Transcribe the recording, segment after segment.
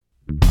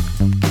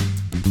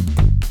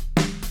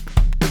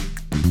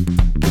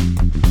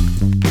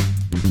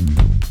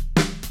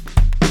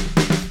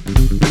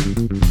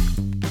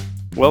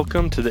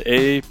Welcome to the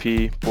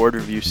AAP Board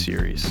Review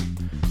Series.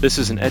 This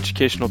is an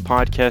educational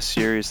podcast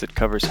series that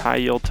covers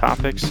high-yield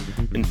topics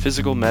in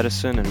physical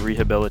medicine and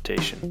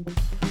rehabilitation.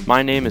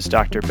 My name is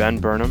Dr. Ben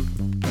Burnham.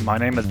 And my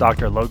name is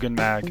Dr. Logan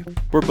Mag.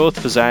 We're both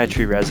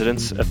physiatry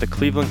residents at the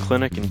Cleveland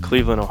Clinic in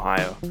Cleveland,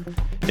 Ohio.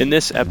 In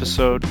this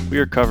episode, we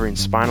are covering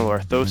spinal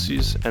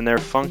orthoses and their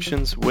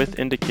functions with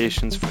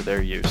indications for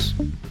their use.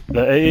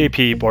 The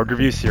AAP Board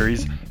Review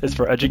Series is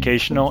for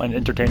educational and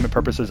entertainment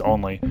purposes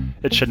only.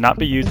 It should not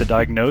be used to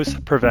diagnose,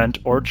 prevent,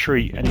 or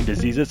treat any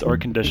diseases or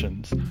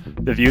conditions.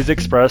 The views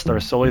expressed are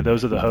solely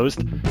those of the host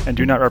and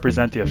do not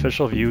represent the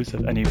official views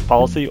of any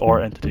policy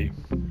or entity.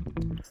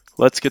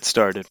 Let's get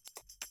started.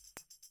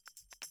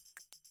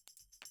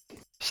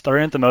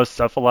 Starting at the most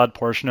cephalad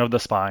portion of the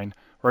spine,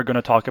 we're going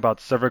to talk about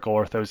cervical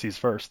orthoses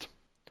first.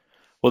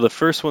 Well, the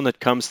first one that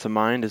comes to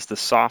mind is the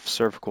soft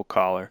cervical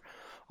collar,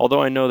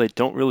 although I know they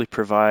don't really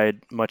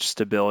provide much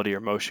stability or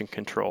motion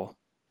control.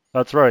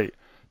 That's right.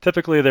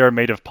 Typically they are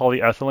made of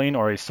polyethylene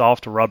or a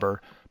soft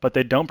rubber, but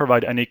they don't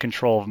provide any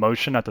control of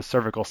motion at the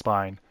cervical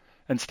spine.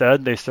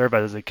 Instead, they serve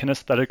as a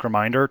kinesthetic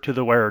reminder to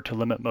the wearer to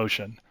limit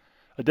motion.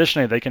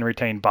 Additionally, they can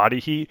retain body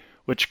heat,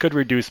 which could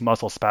reduce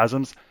muscle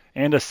spasms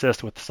and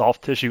assist with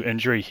soft tissue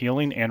injury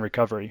healing and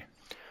recovery.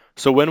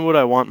 So when would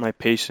I want my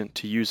patient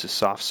to use a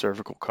soft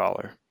cervical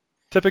collar?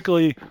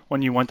 Typically,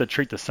 when you want to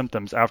treat the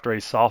symptoms after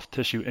a soft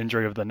tissue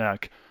injury of the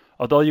neck,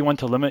 although you want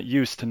to limit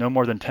use to no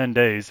more than 10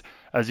 days,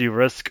 as you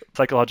risk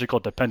psychological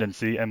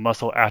dependency and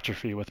muscle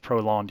atrophy with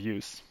prolonged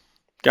use.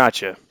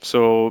 Gotcha.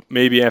 So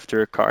maybe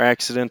after a car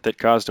accident that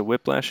caused a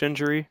whiplash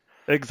injury?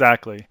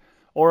 Exactly.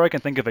 Or I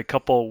can think of a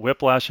couple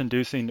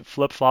whiplash-inducing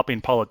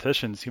flip-flopping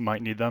politicians who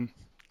might need them.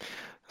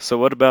 So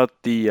what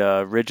about the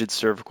rigid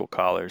cervical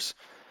collars?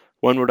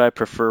 When would I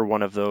prefer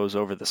one of those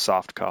over the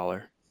soft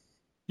collar?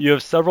 You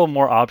have several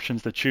more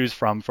options to choose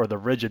from for the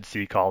rigid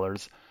C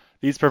collars.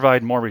 These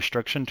provide more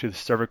restriction to the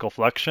cervical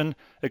flexion,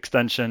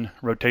 extension,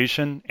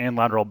 rotation, and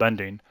lateral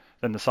bending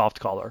than the soft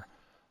collar.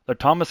 The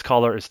Thomas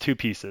collar is two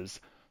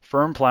pieces,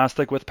 firm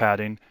plastic with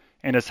padding,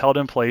 and is held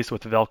in place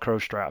with Velcro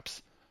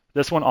straps.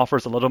 This one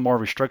offers a little more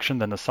restriction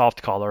than the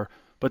soft collar,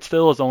 but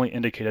still is only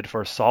indicated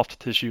for soft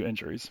tissue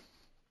injuries.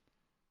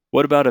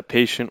 What about a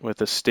patient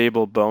with a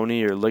stable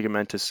bony or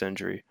ligamentous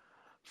injury?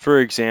 For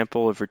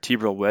example, a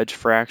vertebral wedge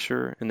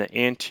fracture in the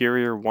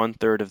anterior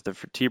one-third of the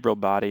vertebral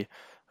body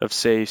of,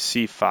 say,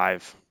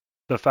 C5.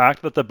 The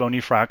fact that the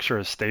bony fracture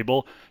is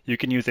stable, you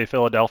can use a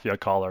Philadelphia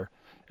collar.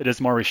 It is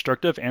more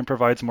restrictive and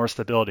provides more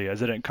stability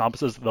as it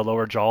encompasses the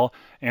lower jaw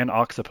and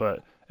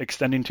occiput,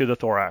 extending to the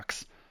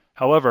thorax.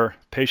 However,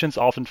 patients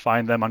often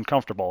find them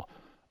uncomfortable.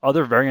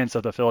 Other variants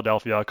of the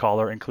Philadelphia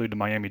collar include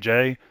Miami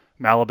J,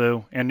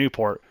 Malibu, and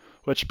Newport,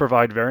 which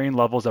provide varying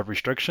levels of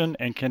restriction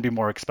and can be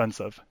more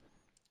expensive.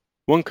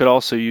 One could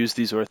also use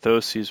these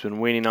orthoses when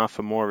weaning off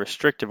a more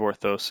restrictive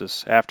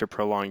orthosis after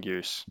prolonged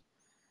use.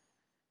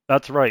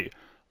 That's right.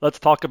 Let's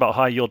talk about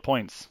high yield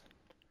points.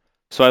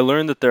 So I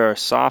learned that there are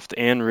soft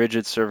and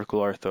rigid cervical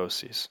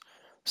orthoses.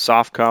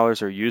 Soft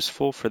collars are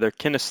useful for their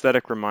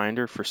kinesthetic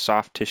reminder for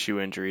soft tissue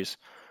injuries,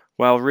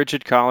 while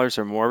rigid collars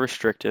are more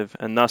restrictive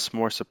and thus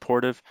more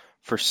supportive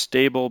for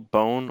stable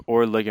bone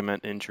or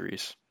ligament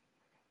injuries.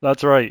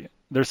 That's right.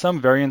 There's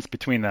some variance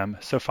between them,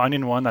 so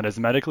finding one that is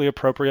medically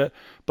appropriate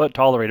but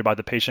tolerated by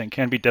the patient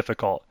can be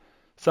difficult.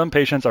 Some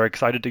patients are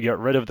excited to get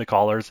rid of the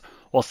collars,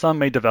 while some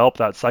may develop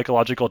that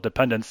psychological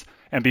dependence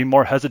and be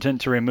more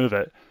hesitant to remove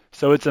it,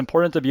 so it's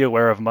important to be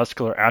aware of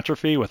muscular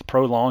atrophy with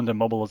prolonged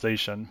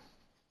immobilization.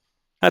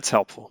 That's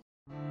helpful.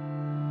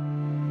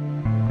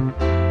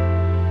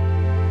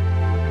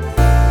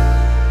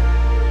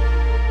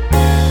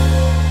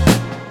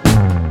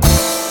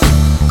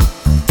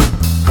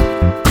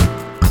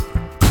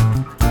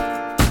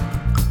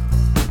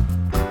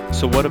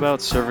 So what about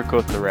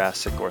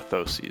cervicothoracic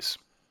orthoses?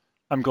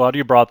 I'm glad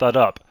you brought that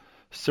up.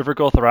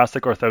 Cervical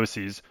thoracic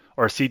orthoses,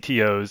 or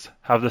CTOs,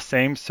 have the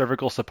same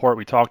cervical support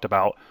we talked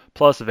about,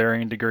 plus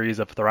varying degrees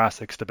of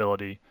thoracic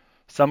stability.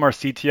 Some are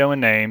CTO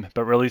in name,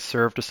 but really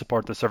serve to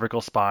support the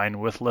cervical spine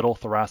with little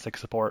thoracic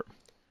support.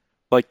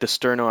 Like the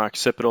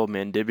sterno-occipital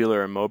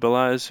mandibular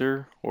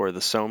immobilizer, or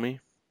the SOMI?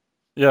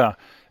 Yeah,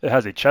 it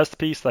has a chest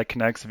piece that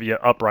connects via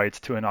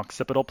uprights to an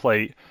occipital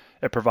plate.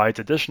 It provides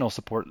additional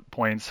support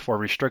points for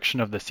restriction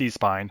of the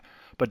C-spine,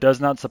 but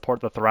does not support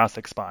the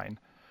thoracic spine.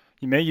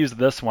 You may use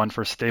this one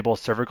for stable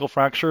cervical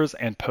fractures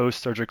and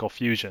post-surgical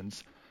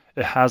fusions.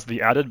 It has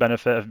the added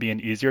benefit of being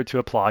easier to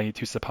apply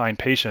to supine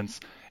patients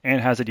and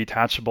has a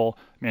detachable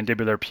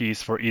mandibular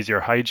piece for easier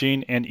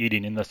hygiene and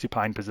eating in the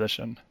supine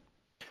position.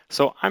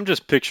 So I'm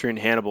just picturing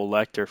Hannibal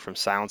Lecter from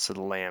Silence of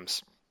the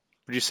Lambs.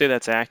 Would you say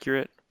that's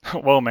accurate?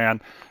 Whoa,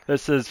 man,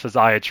 this is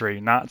physiatry,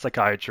 not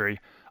psychiatry.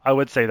 I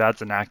would say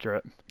that's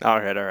inaccurate. All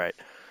right.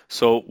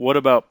 So what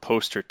about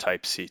poster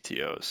type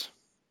CTOs?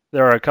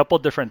 There are a couple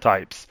different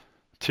types,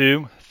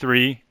 2,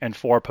 3, and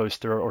 4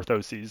 poster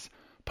orthoses.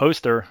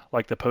 Poster,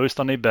 like the post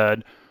on a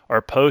bed,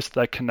 are posts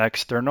that connect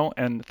sternal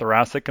and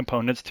thoracic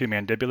components to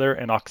mandibular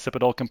and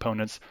occipital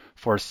components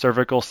for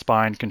cervical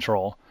spine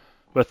control.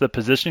 With the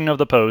positioning of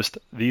the post,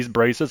 these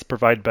braces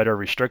provide better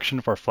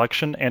restriction for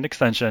flexion and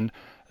extension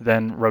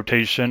than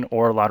rotation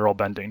or lateral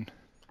bending.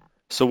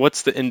 So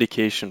what's the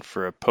indication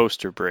for a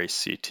poster brace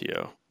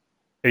CTO?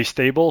 A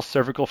stable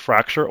cervical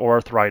fracture or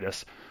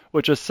arthritis,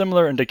 which is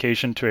similar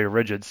indication to a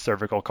rigid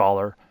cervical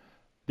collar.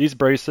 These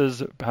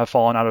braces have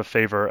fallen out of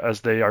favor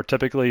as they are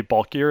typically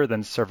bulkier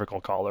than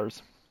cervical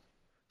collars.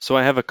 So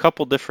I have a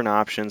couple different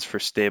options for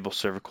stable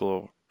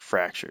cervical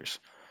fractures.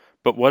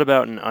 But what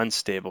about an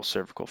unstable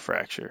cervical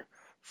fracture?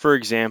 For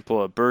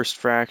example, a burst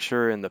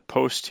fracture in the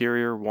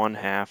posterior one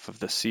half of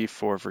the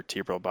C4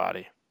 vertebral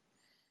body.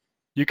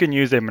 You can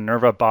use a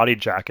Minerva body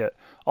jacket,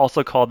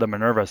 also called the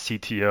Minerva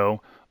CTO,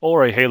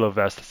 or a Halo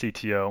Vest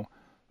CTO.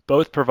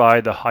 Both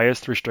provide the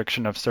highest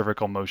restriction of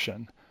cervical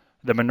motion.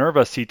 The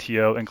Minerva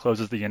CTO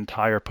encloses the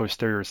entire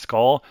posterior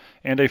skull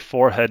and a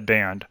forehead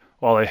band,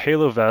 while a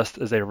Halo Vest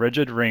is a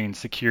rigid ring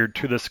secured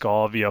to the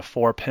skull via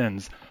 4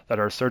 pins that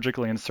are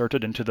surgically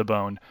inserted into the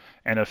bone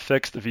and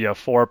affixed via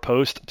 4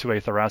 posts to a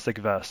thoracic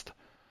vest.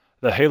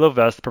 The Halo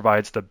Vest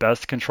provides the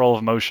best control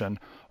of motion,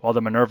 while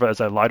the Minerva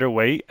is a lighter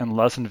weight and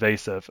less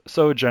invasive,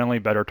 so generally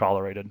better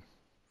tolerated.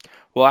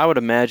 Well, I would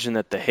imagine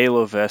that the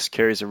Halo vest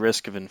carries a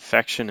risk of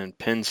infection and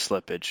pin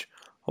slippage,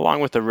 along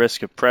with a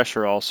risk of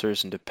pressure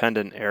ulcers in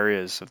dependent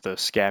areas of the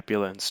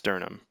scapula and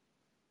sternum.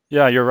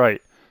 Yeah, you're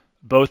right.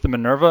 Both the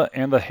Minerva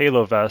and the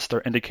Halo Vest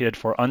are indicated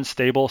for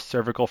unstable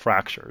cervical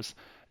fractures.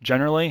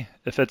 Generally,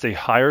 if it's a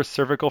higher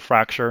cervical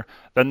fracture,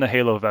 then the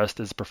Halo Vest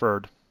is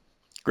preferred.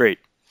 Great.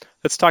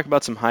 Let's talk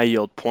about some high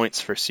yield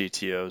points for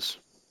CTOs.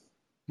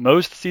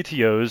 Most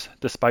CTOs,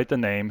 despite the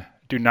name,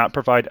 do not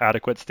provide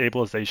adequate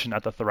stabilization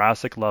at the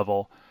thoracic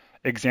level.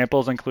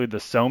 Examples include the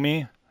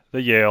SOMI,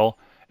 the Yale,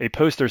 a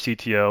poster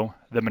CTO,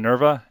 the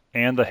Minerva,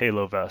 and the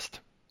Halo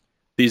Vest.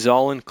 These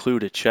all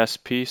include a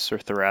chest piece or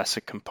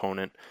thoracic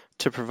component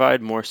to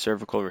provide more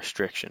cervical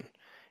restriction.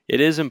 It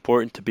is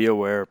important to be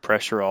aware of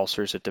pressure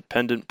ulcers at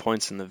dependent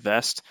points in the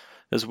vest,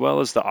 as well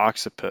as the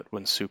occiput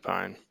when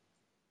supine.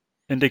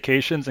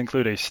 Indications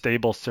include a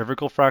stable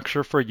cervical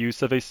fracture for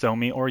use of a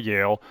SOMI or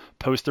Yale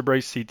poster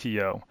brace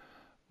CTO.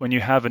 When you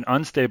have an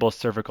unstable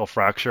cervical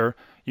fracture,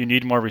 you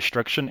need more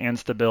restriction and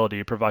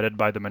stability provided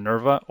by the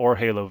Minerva or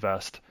Halo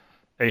Vest.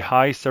 A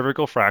high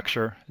cervical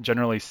fracture,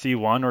 generally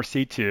C1 or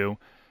C2,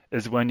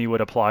 is when you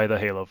would apply the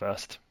Halo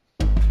Vest.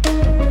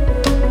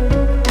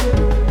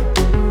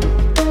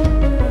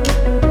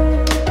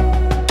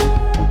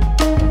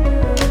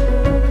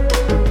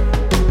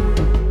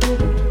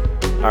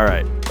 All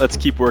right, let's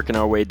keep working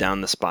our way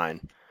down the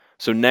spine.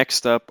 So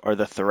next up are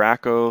the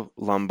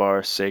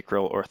thoracolumbar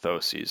sacral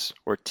orthoses,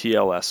 or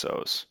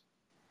TLSOs.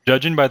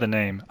 Judging by the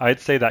name, I'd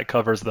say that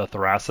covers the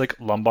thoracic,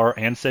 lumbar,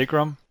 and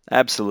sacrum.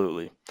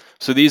 Absolutely.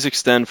 So these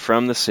extend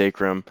from the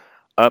sacrum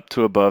up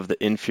to above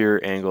the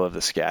inferior angle of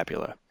the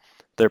scapula.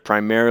 They're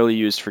primarily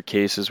used for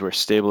cases where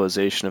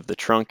stabilization of the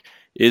trunk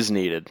is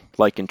needed,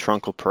 like in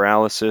truncal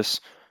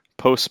paralysis,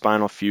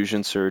 post-spinal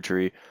fusion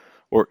surgery,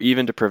 or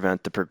even to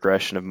prevent the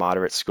progression of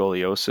moderate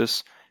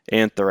scoliosis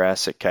and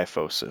thoracic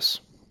kyphosis.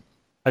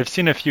 I've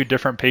seen a few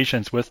different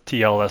patients with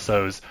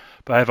TLSOs,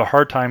 but I have a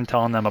hard time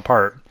telling them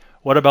apart.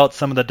 What about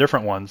some of the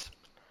different ones?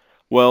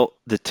 Well,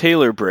 the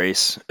Taylor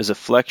brace is a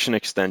flexion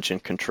extension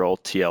control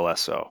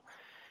TLSO.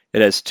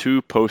 It has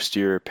two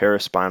posterior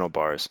paraspinal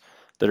bars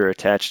that are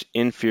attached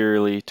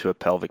inferiorly to a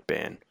pelvic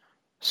band.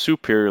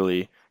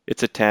 Superiorly,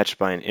 it's attached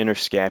by an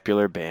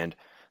interscapular band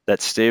that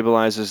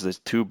stabilizes the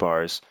two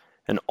bars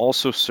and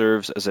also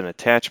serves as an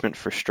attachment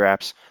for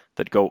straps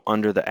that go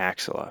under the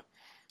axilla.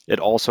 It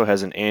also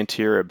has an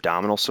anterior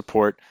abdominal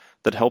support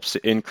that helps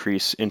to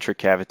increase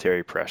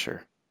intracavitary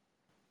pressure.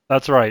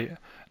 That's right.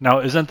 Now,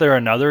 isn't there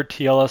another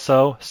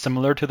TLSO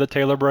similar to the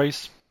Taylor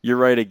brace? You're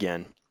right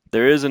again.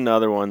 There is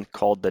another one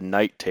called the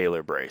Knight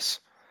Taylor brace.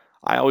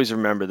 I always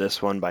remember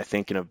this one by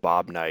thinking of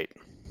Bob Knight.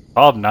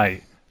 Bob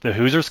Knight, the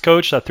Hoosiers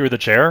coach that threw the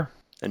chair?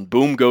 And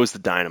boom goes the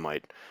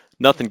dynamite.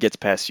 Nothing gets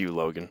past you,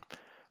 Logan.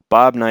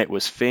 Bob Knight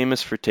was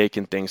famous for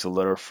taking things a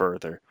little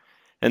further,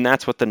 and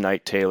that's what the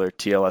Knight Taylor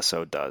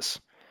TLSO does.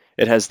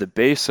 It has the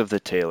base of the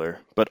Taylor,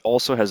 but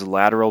also has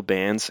lateral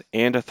bands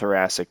and a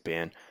thoracic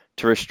band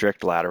to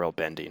restrict lateral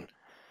bending.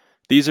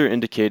 These are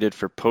indicated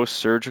for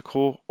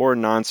post-surgical or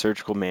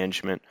non-surgical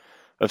management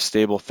of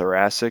stable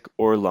thoracic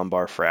or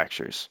lumbar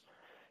fractures.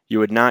 You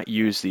would not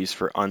use these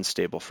for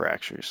unstable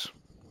fractures.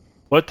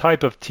 What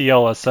type of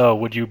TLSO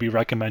would you be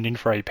recommending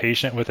for a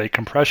patient with a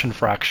compression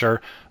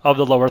fracture of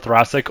the lower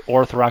thoracic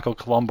or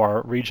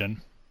thoracolumbar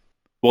region?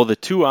 Well, the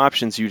two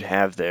options you'd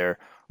have there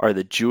are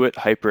the Jewett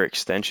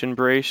hyperextension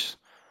brace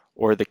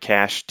or the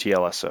Cash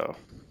TLSO.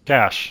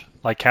 Cash,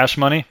 like cash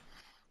money?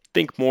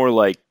 Think more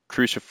like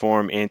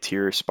cruciform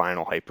anterior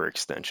spinal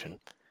hyperextension.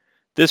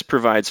 This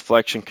provides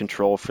flexion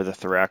control for the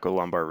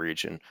thoracolumbar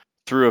region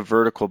through a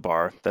vertical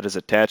bar that is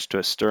attached to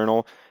a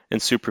sternal and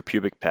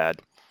suprapubic pad.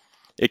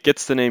 It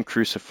gets the name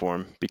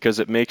cruciform because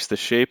it makes the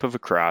shape of a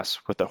cross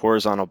with a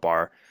horizontal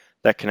bar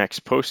that connects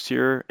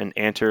posterior and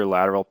anterior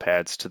lateral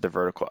pads to the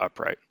vertical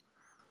upright.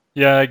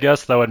 Yeah, I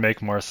guess that would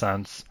make more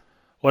sense.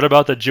 What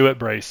about the Jewett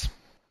brace?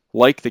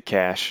 Like the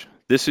Cash,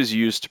 This is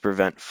used to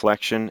prevent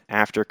flexion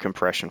after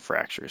compression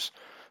fractures,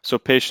 so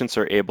patients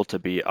are able to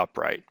be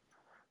upright.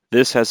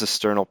 This has a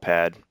sternal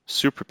pad,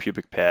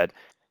 suprapubic pad,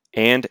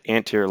 and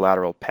anterior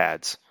lateral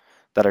pads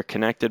that are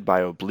connected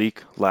by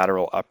oblique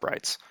lateral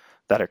uprights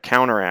that are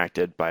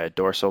counteracted by a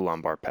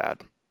dorsolumbar pad.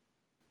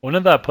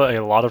 Wouldn't that put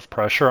a lot of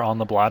pressure on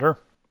the bladder?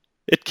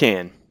 It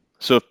can.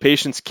 So if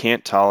patients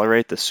can't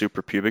tolerate the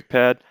suprapubic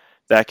pad,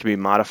 that can be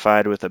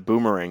modified with a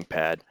boomerang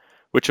pad,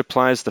 which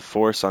applies the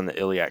force on the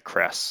iliac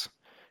crests.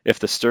 If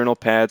the sternal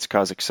pads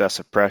cause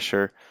excessive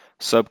pressure,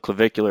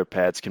 subclavicular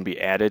pads can be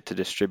added to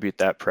distribute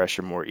that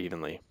pressure more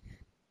evenly.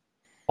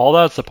 All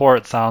that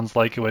support sounds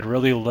like it would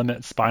really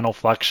limit spinal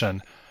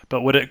flexion,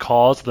 but would it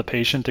cause the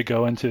patient to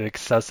go into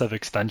excessive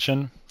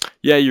extension?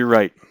 Yeah, you're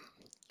right.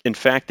 In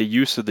fact, the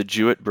use of the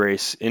Jewett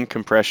brace in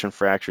compression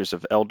fractures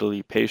of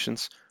elderly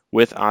patients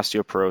with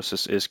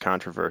osteoporosis is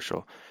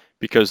controversial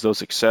because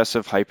those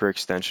excessive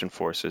hyperextension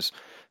forces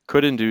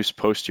could induce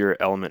posterior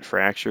element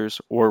fractures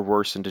or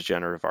worsen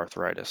degenerative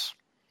arthritis.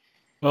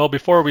 Well,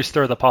 before we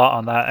stir the pot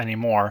on that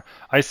anymore,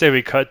 I say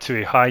we cut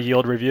to a high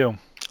yield review.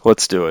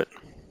 Let's do it.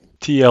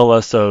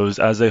 TLSOs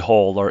as a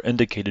whole are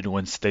indicated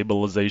when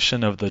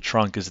stabilization of the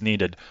trunk is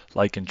needed,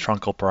 like in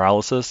truncal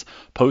paralysis,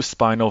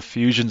 post-spinal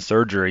fusion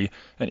surgery,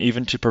 and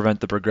even to prevent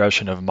the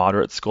progression of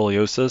moderate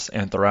scoliosis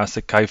and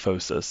thoracic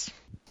kyphosis.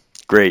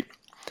 Great.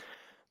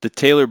 The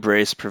Taylor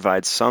brace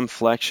provides some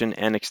flexion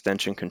and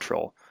extension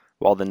control,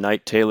 while the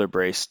Knight Taylor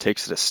brace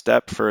takes it a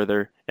step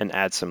further and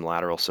adds some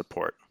lateral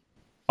support.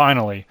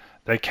 Finally,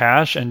 the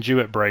Cash and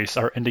Jewett brace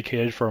are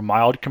indicated for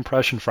mild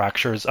compression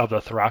fractures of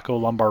the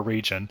thoracolumbar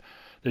region.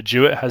 The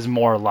Jewett has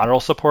more lateral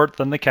support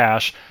than the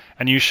Cash,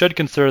 and you should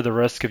consider the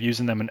risk of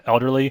using them in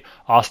elderly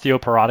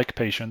osteoporotic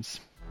patients.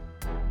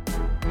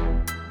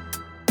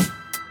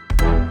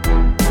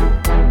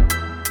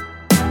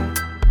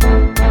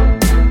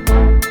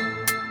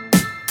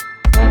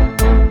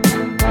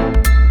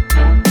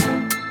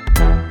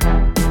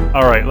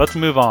 Alright, let's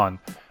move on.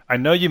 I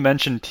know you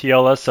mentioned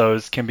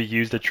TLSOs can be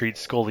used to treat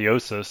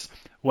scoliosis.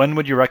 When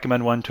would you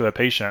recommend one to a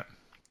patient?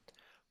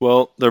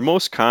 Well, they're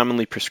most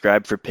commonly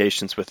prescribed for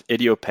patients with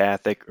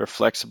idiopathic or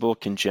flexible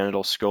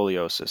congenital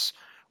scoliosis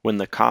when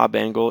the Cobb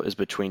angle is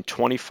between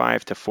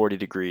 25 to 40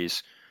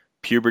 degrees,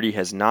 puberty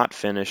has not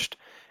finished,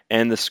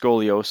 and the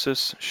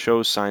scoliosis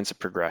shows signs of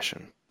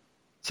progression.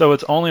 So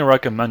it's only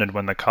recommended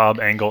when the Cobb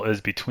angle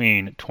is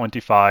between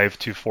 25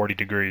 to 40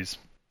 degrees.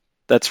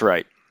 That's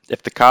right.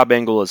 If the Cobb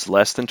angle is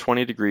less than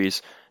 20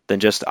 degrees, then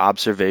just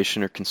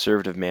observation or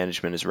conservative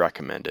management is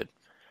recommended.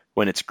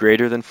 When it's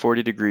greater than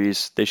 40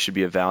 degrees, they should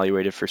be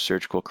evaluated for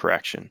surgical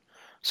correction.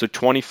 So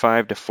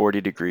 25 to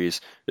 40 degrees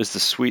is the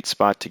sweet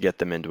spot to get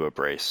them into a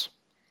brace.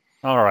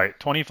 Alright,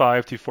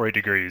 25 to 40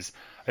 degrees.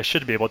 I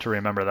should be able to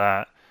remember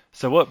that.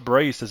 So what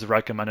brace is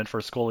recommended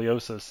for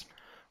scoliosis?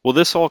 Well,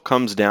 this all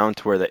comes down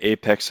to where the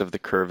apex of the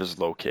curve is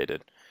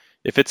located.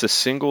 If it's a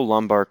single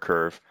lumbar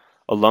curve,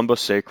 a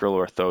lumbosacral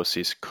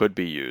orthosis could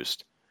be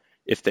used.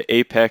 If the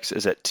apex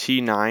is at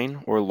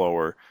T9 or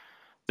lower,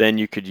 then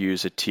you could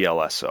use a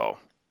TLSO.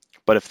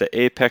 But if the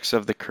apex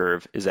of the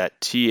curve is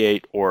at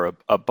T8 or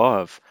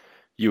above,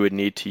 you would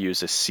need to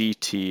use a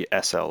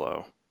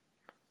CT-SLO.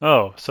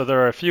 Oh, so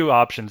there are a few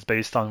options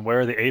based on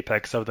where the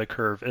apex of the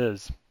curve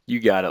is.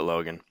 You got it,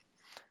 Logan.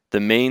 The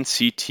main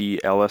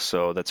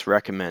CT-LSO that's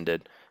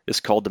recommended is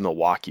called the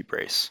Milwaukee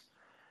brace.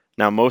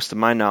 Now, most of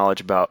my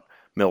knowledge about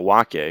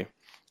Milwaukee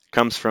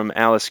comes from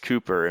Alice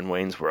Cooper in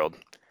Wayne's World.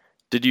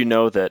 Did you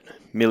know that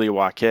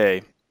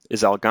Milwaukee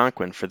is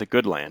Algonquin for the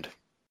good land?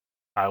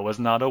 I was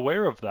not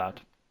aware of that.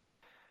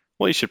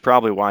 Well, you should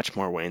probably watch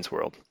more Wayne's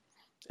World.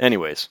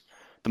 Anyways,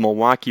 the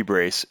Milwaukee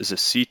brace is a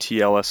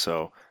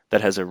CT-LSO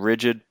that has a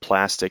rigid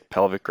plastic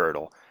pelvic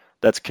girdle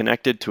that's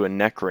connected to a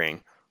neck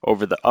ring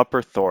over the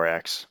upper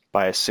thorax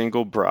by a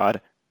single broad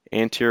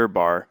anterior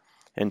bar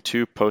and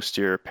two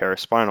posterior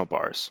paraspinal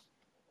bars.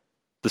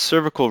 The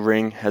cervical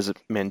ring has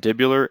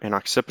mandibular and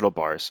occipital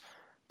bars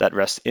that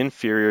rest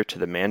inferior to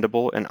the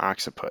mandible and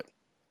occiput.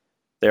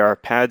 There are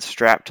pads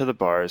strapped to the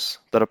bars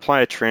that apply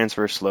a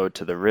transverse load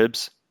to the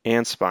ribs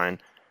and spine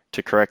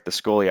to correct the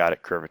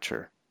scoliotic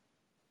curvature.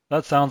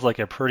 That sounds like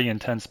a pretty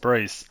intense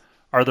brace.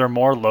 Are there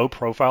more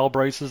low-profile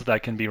braces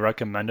that can be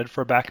recommended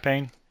for back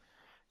pain?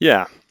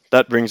 Yeah,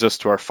 that brings us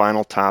to our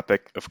final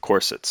topic of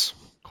corsets.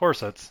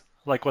 Corsets,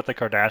 like what the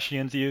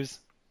Kardashians use?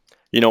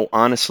 You know,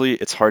 honestly,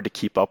 it's hard to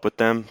keep up with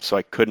them, so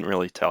I couldn't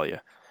really tell you.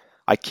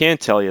 I can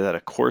tell you that a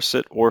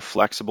corset or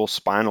flexible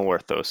spinal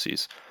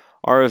orthoses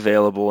are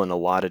available in a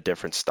lot of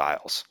different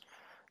styles.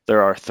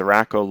 There are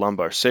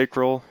thoracolumbar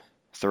sacral,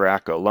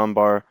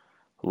 thoracolumbar,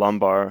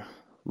 lumbar,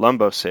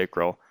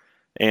 lumbosacral,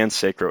 and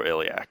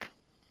sacroiliac.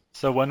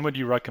 So when would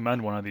you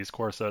recommend one of these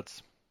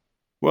corsets?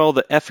 Well,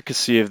 the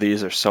efficacy of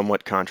these are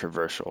somewhat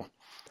controversial,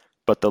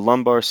 but the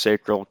lumbar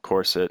sacral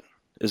corset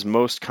is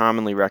most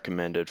commonly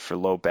recommended for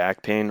low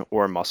back pain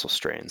or muscle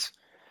strains.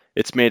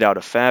 It's made out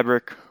of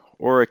fabric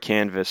or a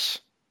canvas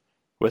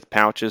with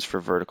pouches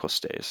for vertical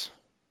stays.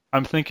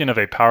 I'm thinking of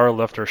a power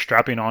lifter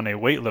strapping on a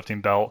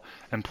weightlifting belt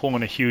and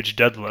pulling a huge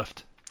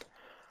deadlift.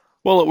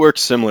 Well, it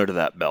works similar to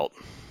that belt.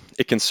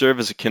 It can serve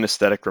as a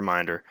kinesthetic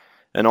reminder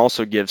and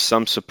also gives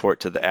some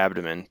support to the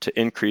abdomen to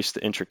increase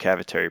the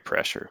intracavitary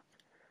pressure.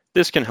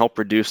 This can help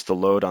reduce the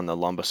load on the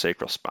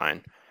lumbosacral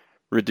spine,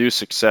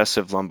 reduce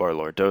excessive lumbar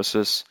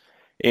lordosis,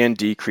 and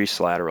decrease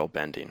lateral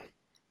bending.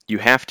 You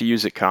have to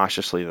use it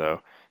cautiously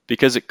though,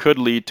 because it could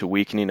lead to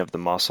weakening of the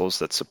muscles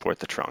that support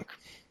the trunk.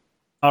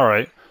 All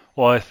right,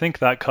 well, I think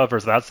that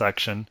covers that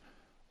section.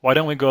 Why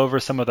don't we go over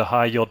some of the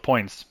high yield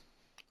points?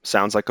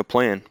 Sounds like a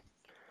plan.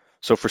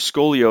 So for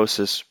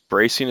scoliosis,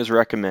 bracing is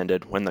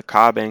recommended when the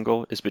Cobb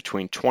angle is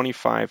between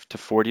 25 to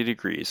 40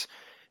 degrees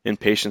in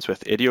patients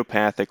with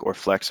idiopathic or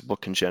flexible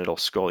congenital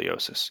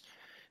scoliosis.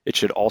 It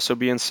should also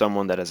be in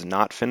someone that has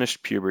not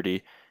finished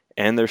puberty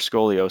and their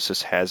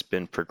scoliosis has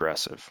been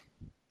progressive.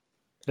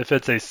 If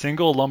it's a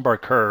single lumbar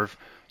curve,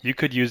 you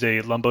could use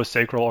a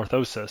lumbosacral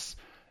orthosis.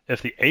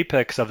 If the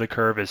apex of the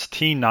curve is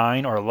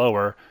T9 or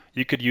lower,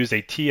 you could use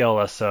a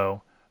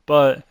TLSO.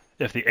 But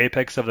if the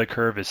apex of the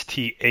curve is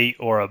T8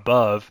 or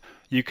above,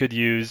 you could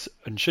use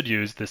and should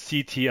use the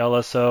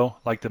CTLSO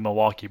like the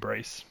Milwaukee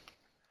brace.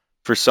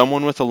 For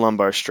someone with a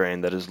lumbar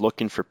strain that is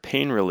looking for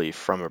pain relief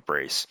from a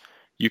brace,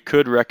 you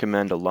could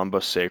recommend a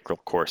lumbosacral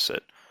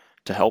corset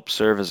to help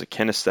serve as a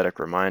kinesthetic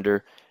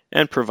reminder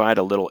and provide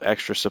a little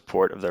extra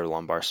support of their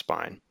lumbar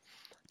spine.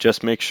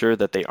 Just make sure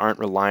that they aren't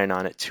relying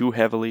on it too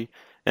heavily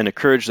and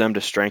encourage them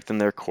to strengthen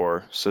their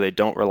core so they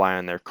don't rely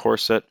on their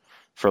corset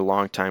for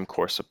long-time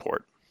core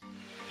support.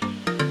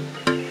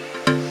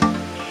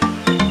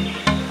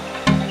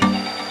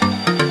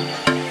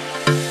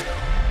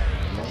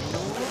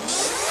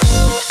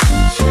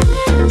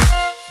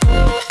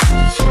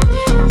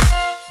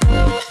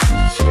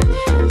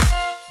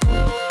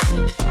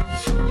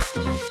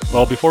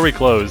 Well, before we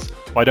close,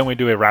 why don't we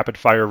do a rapid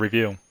fire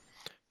review?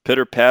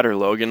 Pitter patter,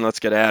 Logan, let's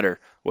get at her.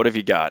 What have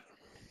you got?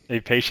 A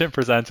patient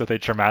presents with a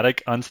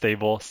traumatic,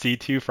 unstable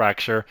C2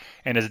 fracture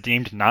and is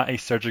deemed not a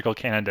surgical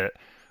candidate.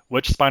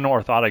 Which spinal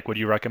orthotic would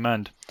you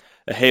recommend?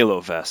 A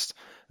halo vest,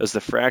 as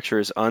the fracture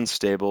is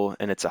unstable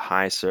and it's a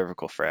high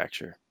cervical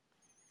fracture.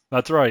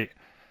 That's right.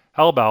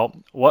 How about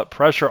what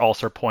pressure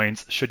ulcer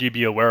points should you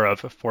be aware of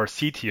for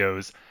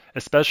CTOs,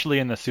 especially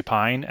in the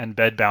supine and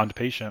bed-bound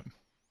patient?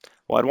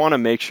 Well, I'd want to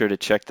make sure to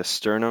check the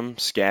sternum,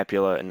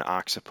 scapula, and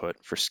occiput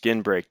for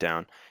skin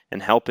breakdown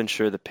and help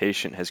ensure the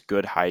patient has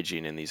good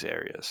hygiene in these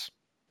areas.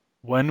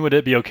 When would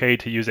it be okay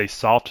to use a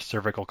soft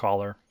cervical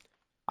collar?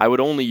 I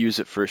would only use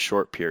it for a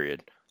short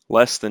period,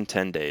 less than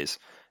 10 days,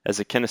 as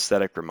a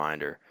kinesthetic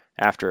reminder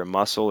after a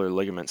muscle or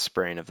ligament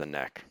sprain of the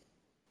neck.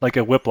 Like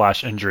a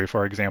whiplash injury,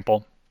 for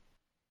example.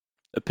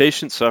 A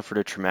patient suffered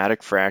a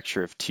traumatic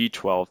fracture of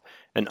T12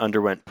 and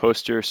underwent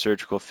posterior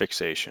surgical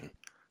fixation.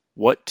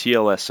 What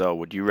TLSO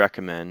would you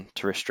recommend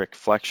to restrict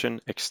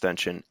flexion,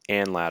 extension,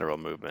 and lateral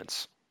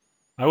movements?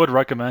 I would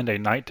recommend a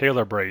Knight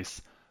Taylor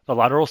brace. The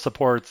lateral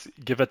supports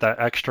give it that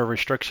extra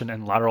restriction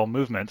in lateral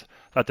movement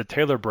that the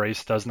Taylor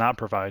brace does not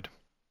provide.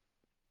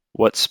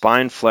 What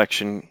spine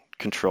flexion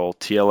control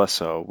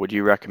TLSO would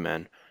you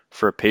recommend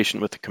for a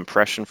patient with a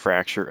compression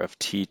fracture of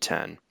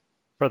T10?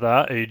 For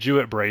that, a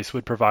Jewett brace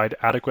would provide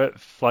adequate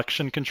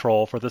flexion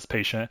control for this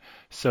patient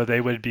so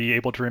they would be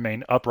able to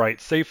remain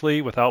upright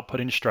safely without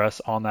putting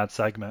stress on that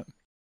segment.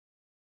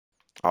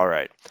 All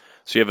right,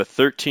 so you have a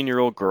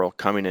 13-year-old girl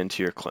coming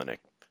into your clinic.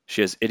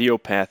 She has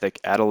idiopathic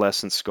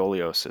adolescent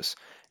scoliosis,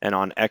 and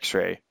on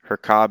x-ray, her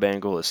Cobb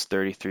angle is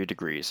 33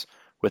 degrees,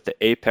 with the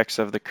apex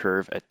of the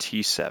curve at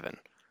T7.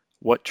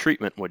 What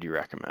treatment would you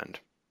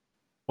recommend?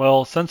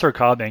 Well, since her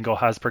Cobb angle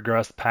has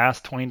progressed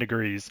past 20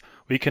 degrees,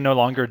 we can no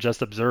longer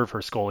just observe her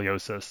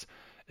scoliosis.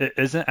 It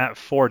isn't at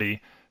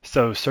 40,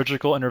 so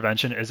surgical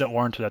intervention isn't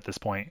warranted at this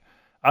point.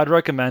 I'd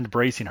recommend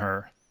bracing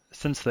her.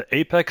 Since the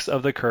apex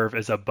of the curve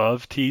is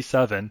above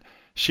T7,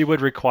 she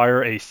would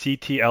require a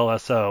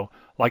CTLSO,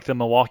 like the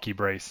Milwaukee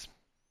brace.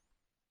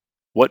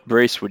 What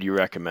brace would you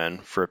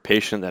recommend for a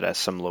patient that has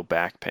some low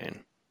back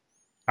pain?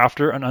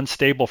 After an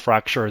unstable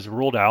fracture is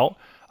ruled out,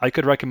 I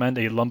could recommend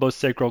a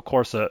lumbosacral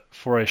corset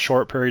for a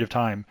short period of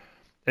time.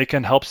 It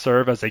can help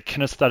serve as a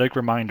kinesthetic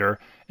reminder,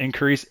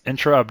 increase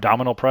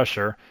intra-abdominal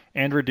pressure,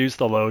 and reduce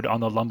the load on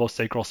the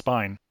lumbosacral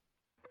spine.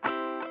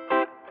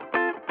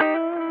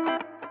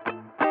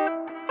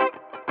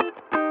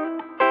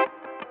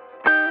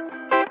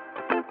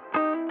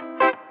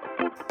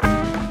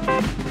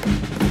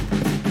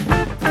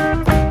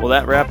 Well,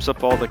 that wraps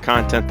up all the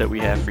content that we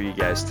have for you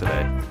guys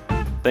today.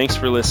 Thanks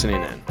for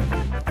listening in.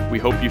 We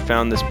hope you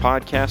found this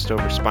podcast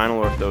over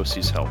spinal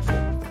orthoses helpful.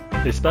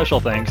 A special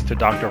thanks to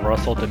Dr.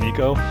 Russell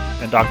D'Amico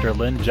and Dr.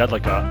 Lynn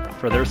Jedlicka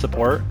for their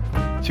support,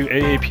 to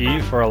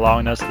AAP for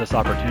allowing us this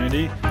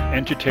opportunity,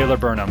 and to Taylor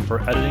Burnham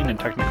for editing and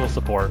technical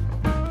support.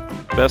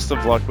 Best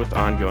of luck with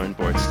ongoing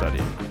board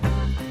study.